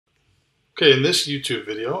Okay, in this YouTube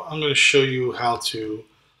video, I'm going to show you how to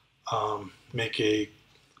make a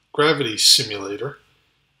gravity simulator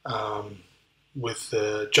with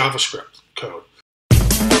the JavaScript code. So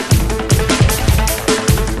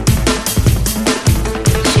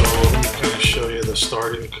let me kind of show you the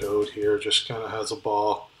starting code here. Just kind of has a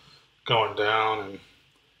ball going down and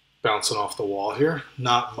bouncing off the wall here.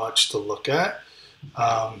 Not much to look at,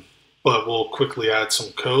 but we'll quickly add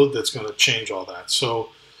some code that's going to change all that. So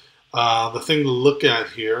the thing to look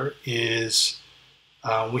at here is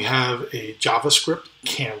we have a JavaScript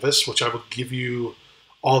canvas, which I will give you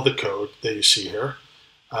all the code that you see here.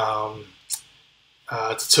 It's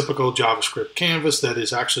a typical JavaScript canvas that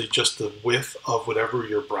is actually just the width of whatever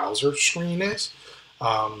your browser screen is.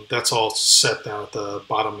 That's all set down at the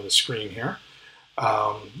bottom of the screen here.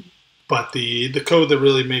 But the code that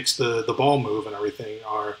really makes the ball move and everything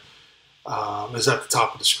is at the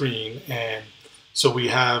top of the screen. And so we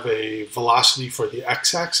have a velocity for the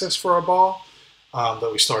x-axis for our ball that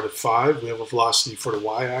we start at 5. We have a velocity for the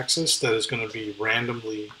y-axis that is going to be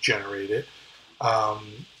randomly generated.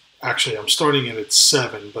 Actually, I'm starting it at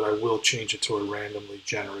 7, but I will change it to a randomly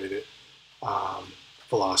generated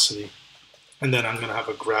velocity. And then I'm going to have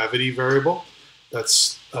a gravity variable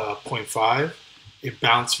that's 0.5, a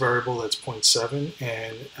bounce variable that's 0.7,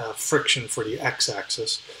 and friction for the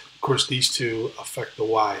x-axis. Of course, these two affect the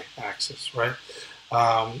y-axis, right?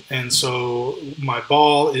 And so my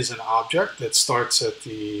ball is an object that starts at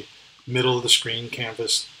the middle of the screen,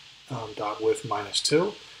 canvas dot width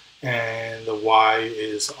 -2, and the y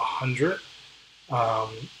is 100,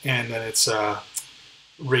 and then its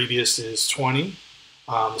radius is 20.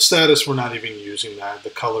 The status, we're not even using that.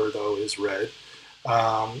 The color, though, is red.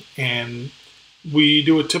 And we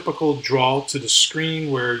do a typical draw to the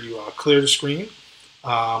screen where you clear the screen.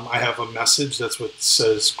 I have a message, that's what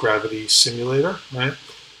says gravity simulator, right?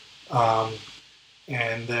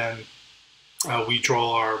 And then we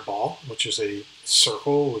draw our ball, which is a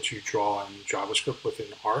circle, which you draw in JavaScript with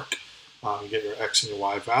an arc. You get your x and your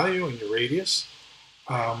y value and your radius.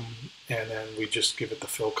 And then we just give it the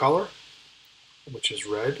fill color, which is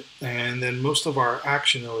red. And then most of our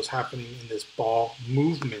action, though, is happening in this ball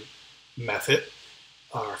movement method,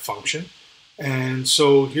 or function. And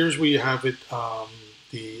so here's where you have it.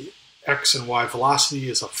 The x and y velocity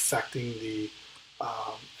is affecting the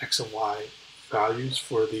x and y values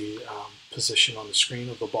for the position on the screen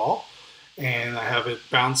of the ball. And I have it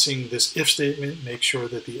bouncing this if statement, make sure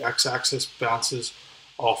that the x-axis bounces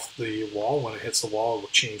off the wall. When it hits the wall, it will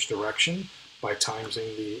change direction by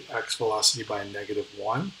timesing the x velocity by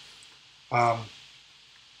 -1.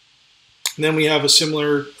 Then we have a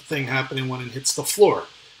similar thing happening when it hits the floor.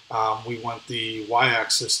 We want the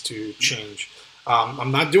y-axis to change.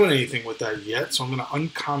 I'm not doing anything with that yet, so I'm going to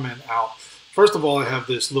uncomment out. First of all, I have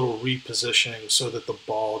this little repositioning so that the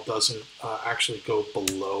ball doesn't actually go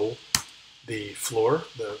below the floor,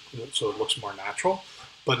 so it looks more natural.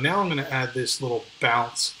 But now I'm going to add this little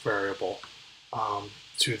bounce variable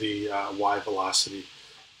to the y velocity.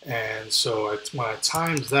 And so when I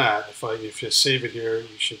times that, if you save it here,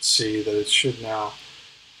 you should see that it should now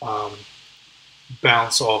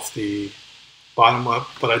bounce off the bottom up,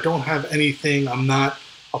 but I don't have anything. I'm not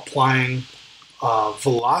applying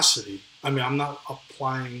velocity. I'm not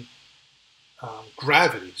applying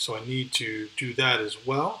gravity, so I need to do that as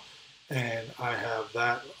well. And I have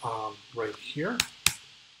that right here.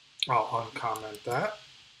 I'll uncomment that.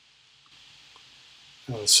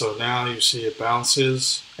 And so now you see it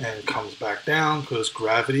bounces and comes back down because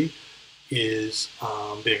gravity is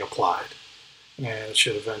being applied. And it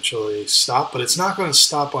should eventually stop, but it's not going to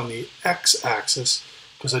stop on the x-axis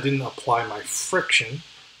because I didn't apply my friction,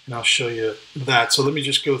 and I'll show you that. So let me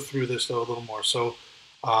just go through this though a little more. So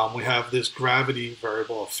we have this gravity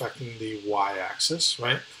variable affecting the y-axis,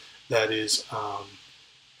 right? That is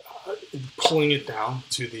pulling it down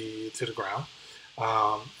to the ground,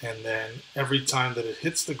 and then every time that it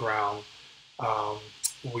hits the ground,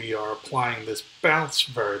 we are applying this bounce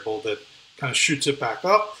variable that kind of shoots it back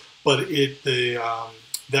up. But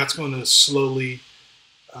that's going to slowly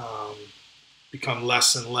become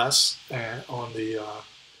less and less on the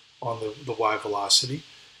y velocity.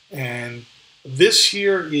 And this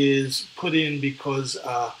here is put in because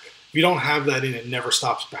if you don't have that in, it never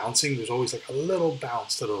stops bouncing. There's always like a little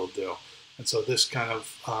bounce that it'll do. And so this kind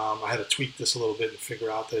of, I had to tweak this a little bit and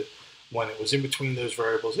figure out that when it was in between those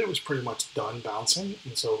variables, it was pretty much done bouncing.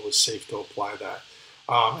 And so it was safe to apply that.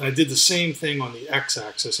 And I did the same thing on the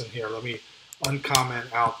x-axis. And here, let me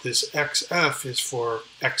uncomment out. This xf is for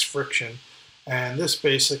x friction. And this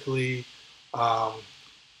basically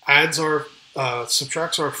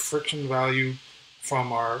subtracts our friction value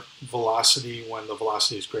from our velocity when the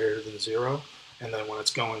velocity is greater than 0, and then when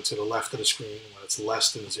it's going to the left of the screen, when it's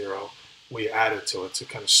less than 0, we add it to it to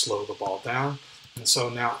kind of slow the ball down. And so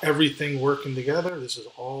now everything working together, this is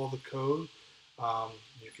all the code.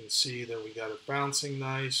 You can see that we got it bouncing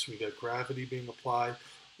nice, we got gravity being applied.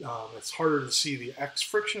 It's harder to see the X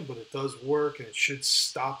friction, but it does work, and it should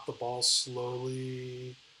stop the ball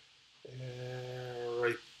slowly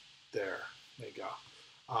right there. There you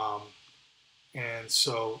go. And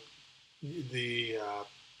so the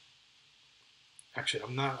actually,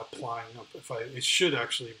 I'm not applying up. It should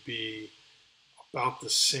actually be about the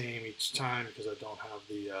same each time because I don't have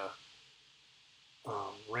the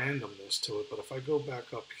randomness to it. But if I go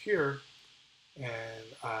back up here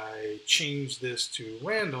and I change this to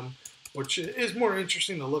random, which is more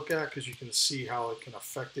interesting to look at because you can see how it can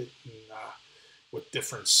affect it with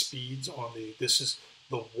different speeds on the. This is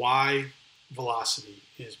the Y velocity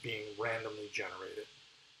is being randomly generated,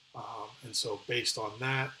 and so based on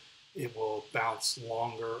that, it will bounce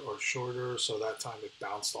longer or shorter. So that time it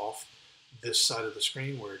bounced off this side of the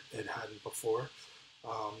screen where it hadn't before.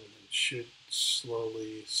 It should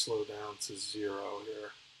slowly slow down to 0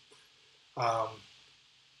 here.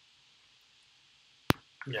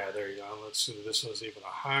 Yeah, there you go. Let's see. This was even a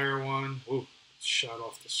higher one. Ooh, shot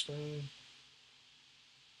off the screen.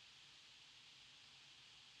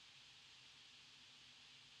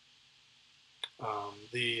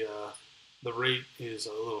 The rate is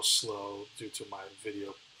a little slow due to my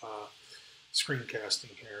video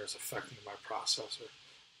screencasting here is affecting my processor.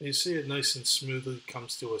 And you see it nice and smoothly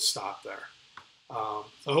comes to a stop there. So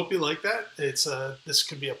I hope you like that. It's this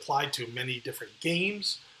can be applied to many different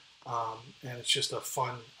games, and it's just a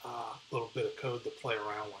fun little bit of code to play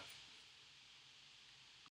around with.